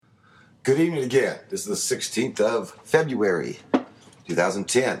Good evening again. This is the 16th of February,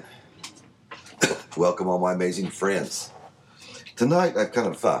 2010. Welcome, all my amazing friends. Tonight, I've kind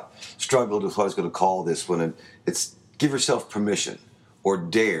of struggled with what I was going to call this one, and it's give yourself permission, or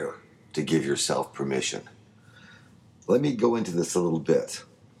dare to give yourself permission. Let me go into this a little bit.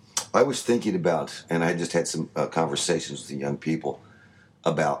 I was thinking about, and I just had some conversations with the young people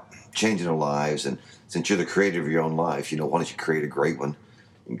about changing their lives, and since you're the creator of your own life, why don't you create a great one?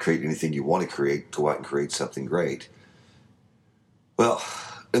 And create anything you want to create, go out and create something great. Well,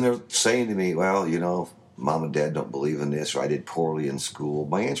 and they're saying to me, well, mom and dad don't believe in this, or I did poorly in school.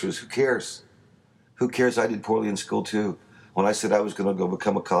 My answer is, who cares? Who cares? I did poorly in school too. When I said I was going to go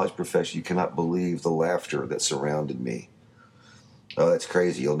become a college professor, you cannot believe the laughter that surrounded me. Oh, that's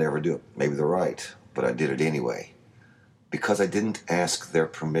crazy. You'll never do it. Maybe they're right, but I did it anyway. Because I didn't ask their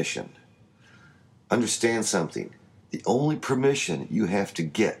permission. Understand something. The only permission you have to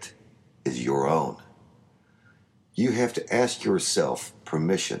get is your own. You have to ask yourself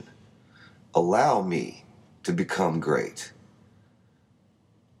permission. Allow me to become great.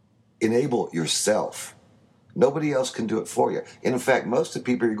 Enable yourself. Nobody else can do it for you. And in fact, most of the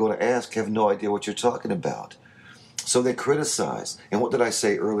people you're going to ask have no idea what you're talking about. So they criticize. And what did I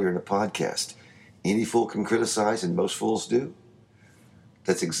say earlier in the podcast? Any fool can criticize, and most fools do.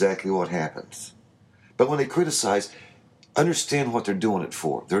 That's exactly what happens. But when they criticize, understand what they're doing it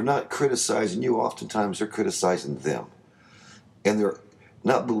for. They're not criticizing you. Oftentimes, they're criticizing them. And they're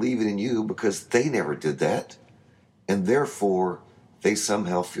not believing in you because they never did that. And therefore, they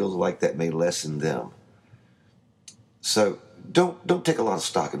somehow feel like that may lessen them. So don't take a lot of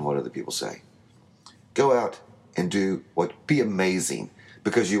stock in what other people say. Go out and be amazing,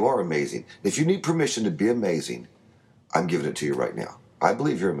 because you are amazing. If you need permission to be amazing, I'm giving it to you right now. I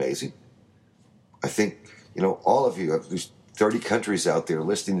believe you're amazing. I think, all of you, there's 30 countries out there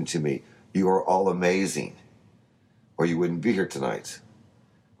listening to me. You are all amazing. Or you wouldn't be here tonight.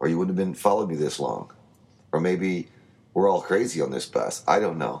 Or you wouldn't have been following me this long. Or maybe we're all crazy on this bus. I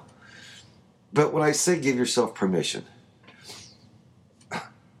don't know. But when I say give yourself permission,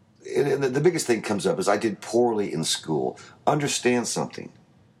 and the biggest thing comes up is I did poorly in school. Understand something.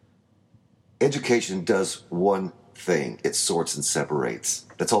 Education does one thing. It sorts and separates.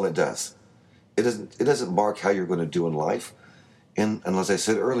 That's all it does. It doesn't mark how you're going to do in life. And as I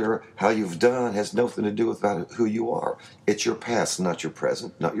said earlier, how you've done has nothing to do with who you are. It's your past, not your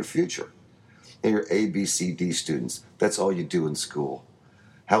present, not your future. And your A, B, C, D students, that's all you do in school.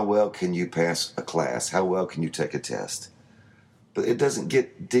 How well can you pass a class? How well can you take a test? But it doesn't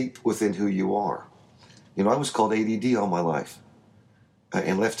get deep within who you are. I was called ADD all my life.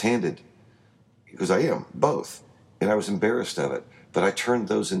 And left-handed, because I am, both. And I was embarrassed of it. But I turned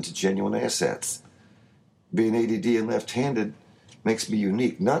those into genuine assets. Being ADD and left-handed makes me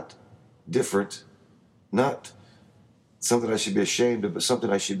unique, not different, not something I should be ashamed of, but something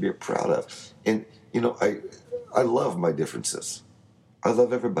I should be proud of. And, I love my differences. I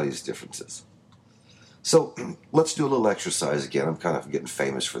love everybody's differences. So let's do a little exercise again. I'm kind of getting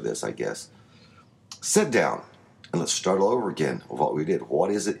famous for this, I guess. Sit down and let's start all over again with what we did.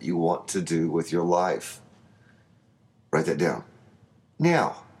 What is it you want to do with your life? Write that down.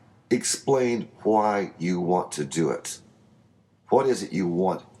 Now, explain why you want to do it. What is it you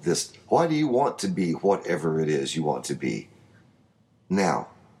want this? Why do you want to be whatever it is you want to be? Now,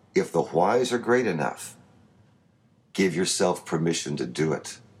 if the whys are great enough, give yourself permission to do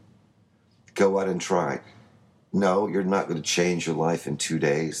it. Go out and try. No, you're not going to change your life in 2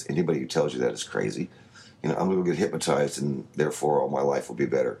 days. Anybody who tells you that is crazy. I'm going to get hypnotized and therefore all my life will be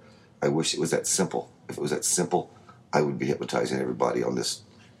better. I wish it was that simple. If it was that simple, I would be hypnotizing everybody on this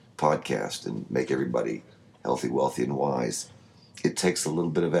podcast and make everybody healthy, wealthy, and wise. It takes a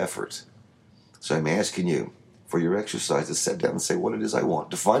little bit of effort. So I'm asking you for your exercise to sit down and say what it is I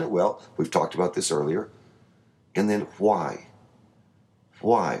want. Define it well. We've talked about this earlier. And then why?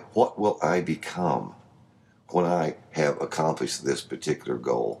 Why? What will I become when I have accomplished this particular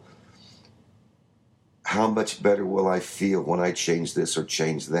goal? How much better will I feel when I change this or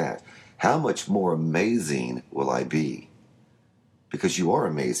change that? How much more amazing will I be? Because you are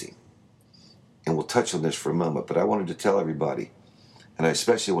amazing. And we'll touch on this for a moment, but I wanted to tell everybody, and I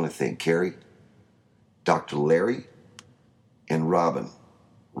especially want to thank Carrie, Dr. Larry, and Robin.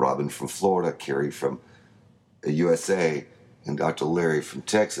 Robin from Florida, Carrie from the USA, and Dr. Larry from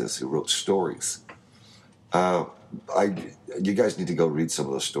Texas, who wrote stories. You guys need to go read some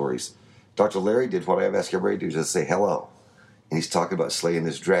of those stories. Dr. Larry did what I have asked everybody to do, just say hello. And he's talking about slaying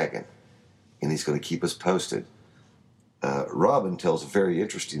this dragon. And he's going to keep us posted. Robin tells a very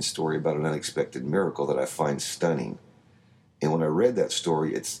interesting story about an unexpected miracle that I find stunning. And when I read that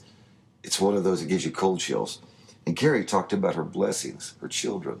story, It's one of those that gives you cold chills. And Carrie talked about her blessings, her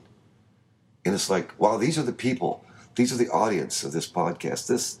children. And it's like, wow, these are the people. These are the audience of this podcast.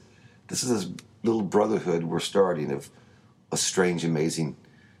 This is this little brotherhood we're starting of a strange, amazing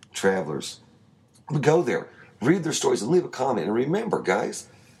travelers. We go there, read their stories, and leave a comment. And remember, guys,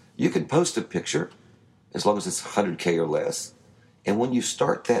 you can post a picture as long as it's 100K or less. And when you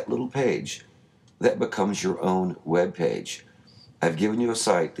start that little page, that becomes your own web page. I've given you a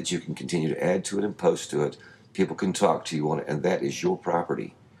site that you can continue to add to it and post to it. People can talk to you on it, and that is your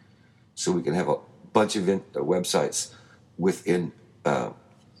property. So we can have a bunch of websites within the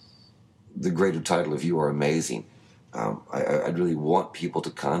greater title of You Are Amazing. I really want people to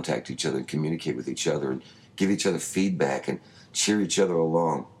contact each other and communicate with each other and give each other feedback and cheer each other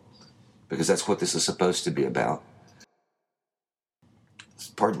along, because that's what this is supposed to be about.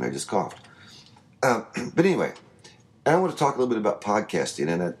 Pardon me, I just coughed. But anyway, I want to talk a little bit about podcasting,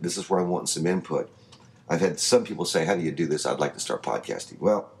 and this is where I'm wanting some input. I've had some people say, how do you do this? I'd like to start podcasting.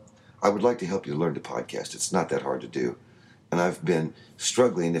 Well, I would like to help you learn to podcast. It's not that hard to do. And I've been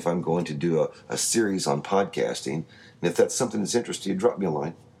struggling if I'm going to do a series on podcasting. And if that's something that's interesting, drop me a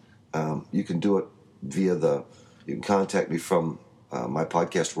line. You can do it via you can contact me from my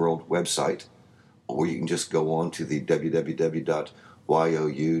Podcast World website, or you can just go on to the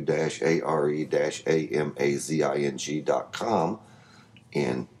www.you-are-amazing.com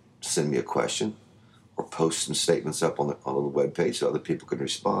and send me a question or post some statements up on the little webpage so other people can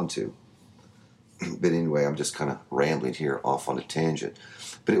respond to. But anyway, I'm just kind of rambling here off on a tangent.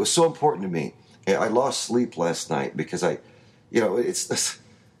 But it was so important to me. I lost sleep last night because it's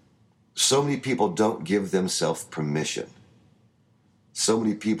so many people don't give themselves permission. So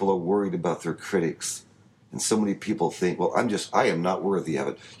many people are worried about their critics. And so many people think, well, I am not worthy of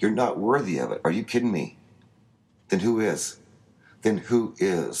it. You're not worthy of it. Are you kidding me? Then who is? Then who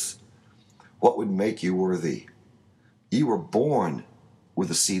is? What would make you worthy? You were born with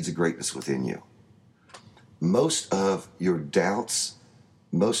the seeds of greatness within you. Most of your doubts,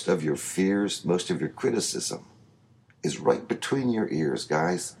 most of your fears, most of your criticism is right between your ears,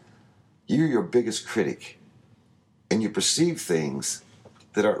 guys. You're your biggest critic, and you perceive things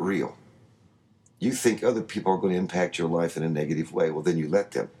that aren't real. You think other people are going to impact your life in a negative way. Well, then you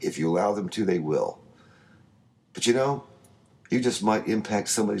let them. If you allow them to, they will. But you just might impact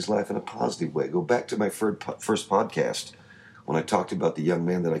somebody's life in a positive way. Go back to my first podcast when I talked about the young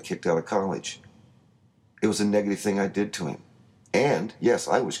man that I kicked out of college. It was a negative thing I did to him. And, yes,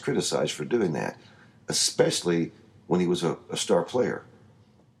 I was criticized for doing that, especially when he was a star player.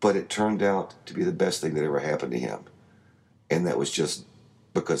 But it turned out to be the best thing that ever happened to him. And that was just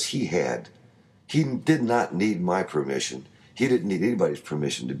because he did not need my permission. He didn't need anybody's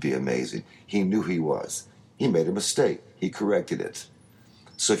permission to be amazing. He knew he was. He made a mistake. He corrected it.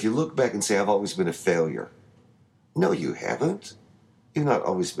 So if you look back and say, I've always been a failure. No, you haven't. You've not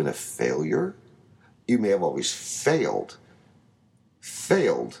always been a failure. You may have always failed.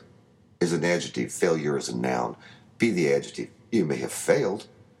 Failed is an adjective. Failure is a noun. Be the adjective. You may have failed,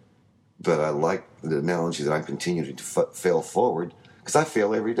 but I like the analogy that I'm continuing to fail forward, because I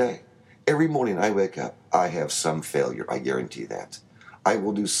fail every day. Every morning I wake up, I have some failure. I guarantee that. I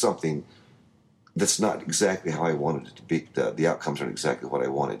will do something that's not exactly how I wanted it to be. The outcomes aren't exactly what I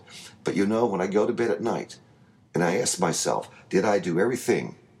wanted. But when I go to bed at night and I ask myself, did I do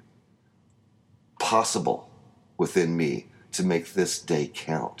everything possible within me to make this day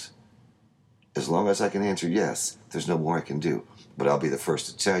count? As long as I can answer yes, there's no more I can do. But I'll be the first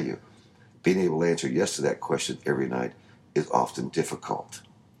to tell you, being able to answer yes to that question every night is often difficult.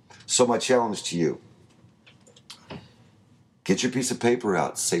 So my challenge to you, get your piece of paper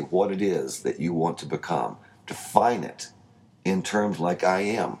out, say what it is that you want to become. Define it in terms like I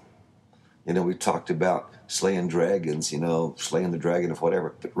am. We talked about slaying dragons, slaying the dragon of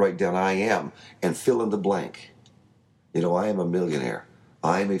whatever, but write down I am and fill in the blank. I am a millionaire.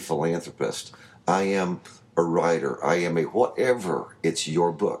 I am a philanthropist. I am a writer. I am a whatever. It's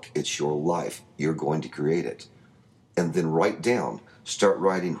your book. It's your life. You're going to create it. And then write down, start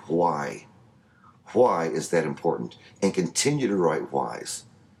writing why. Why is that important? And continue to write whys.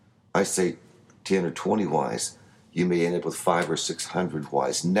 I say 10 or 20 whys. You may end up with 500 or 600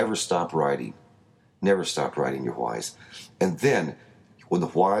 whys. Never stop writing. Never stop writing your whys. And then, when the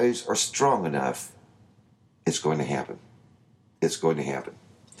whys are strong enough, it's going to happen. It's going to happen.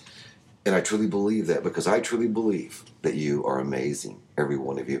 And I truly believe that, because I truly believe that you are amazing, every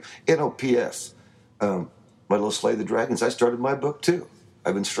one of you. And P.S., my little Slay the Dragons, I started my book too.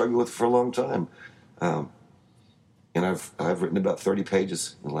 I've been struggling with it for a long time. And I've written about 30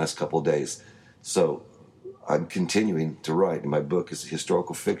 pages in the last couple of days. So I'm continuing to write, and my book is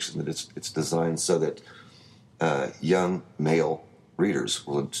historical fiction that it's designed so that young male readers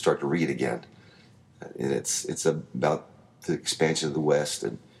will start to read again. And it's about the expansion of the West,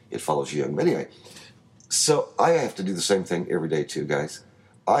 and it follows young. But anyway, so I have to do the same thing every day too, guys.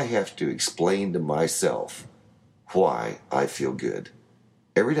 I have to explain to myself why I feel good.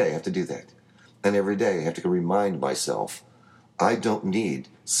 Every day I have to do that. And every day I have to remind myself I don't need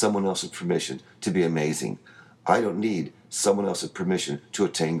someone else's permission to be amazing. I don't need someone else's permission to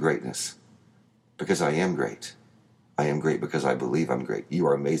attain greatness. Because I am great. I am great because I believe I'm great. You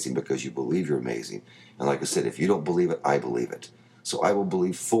are amazing because you believe you're amazing. And like I said, if you don't believe it, I believe it. So I will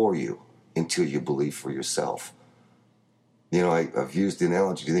believe for you until you believe for yourself. You know, I've used the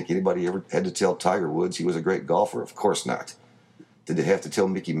analogy. Do you think anybody ever had to tell Tiger Woods he was a great golfer? Of course not. Did they have to tell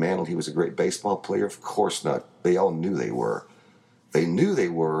Mickey Mantle he was a great baseball player? Of course not. They all knew they were. They knew they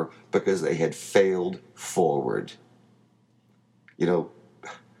were because they had failed forward. You know,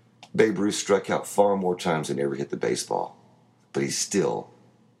 Babe Ruth struck out far more times than ever hit the baseball, but he still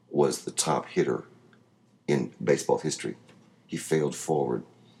was the top hitter in baseball history. He failed forward.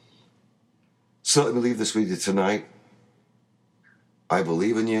 So let me leave this with you tonight. I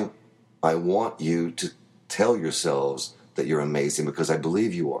believe in you. I want you to tell yourselves that you're amazing because I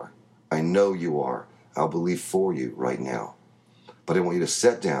believe you are. I know you are. I'll believe for you right now. But I want you to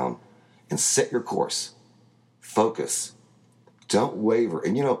sit down and set your course. Focus. Don't waver.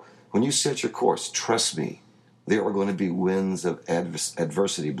 And you know, when you set your course, trust me, there are going to be winds of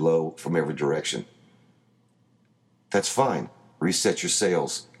adversity blow from every direction. That's fine. Reset your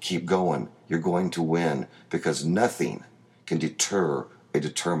sails. Keep going. You're going to win because nothing can deter a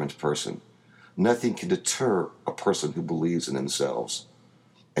determined person. Nothing can deter a person who believes in themselves.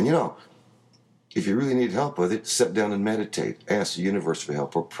 And you know, if you really need help with it, sit down and meditate. Ask the universe for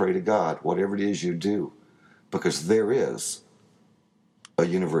help or pray to God, whatever it is you do. Because there is a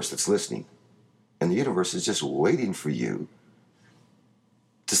universe that's listening. And the universe is just waiting for you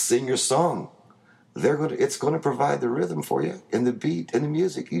to sing your song. It's going to provide the rhythm for you and the beat and the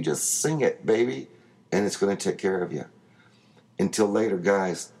music. You just sing it, baby, and it's going to take care of you. Until later,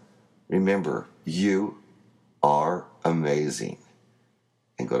 guys, remember, you are amazing.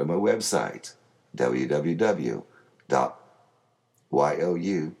 And go to my website,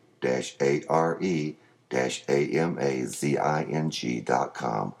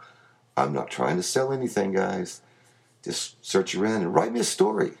 www.you-are-amazing.com. I'm not trying to sell anything, guys. Just search around and write me a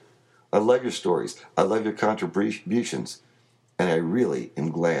story. I love your stories. I love your contributions. And I really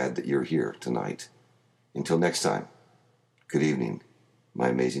am glad that you're here tonight. Until next time, good evening, my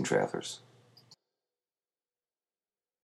amazing travelers.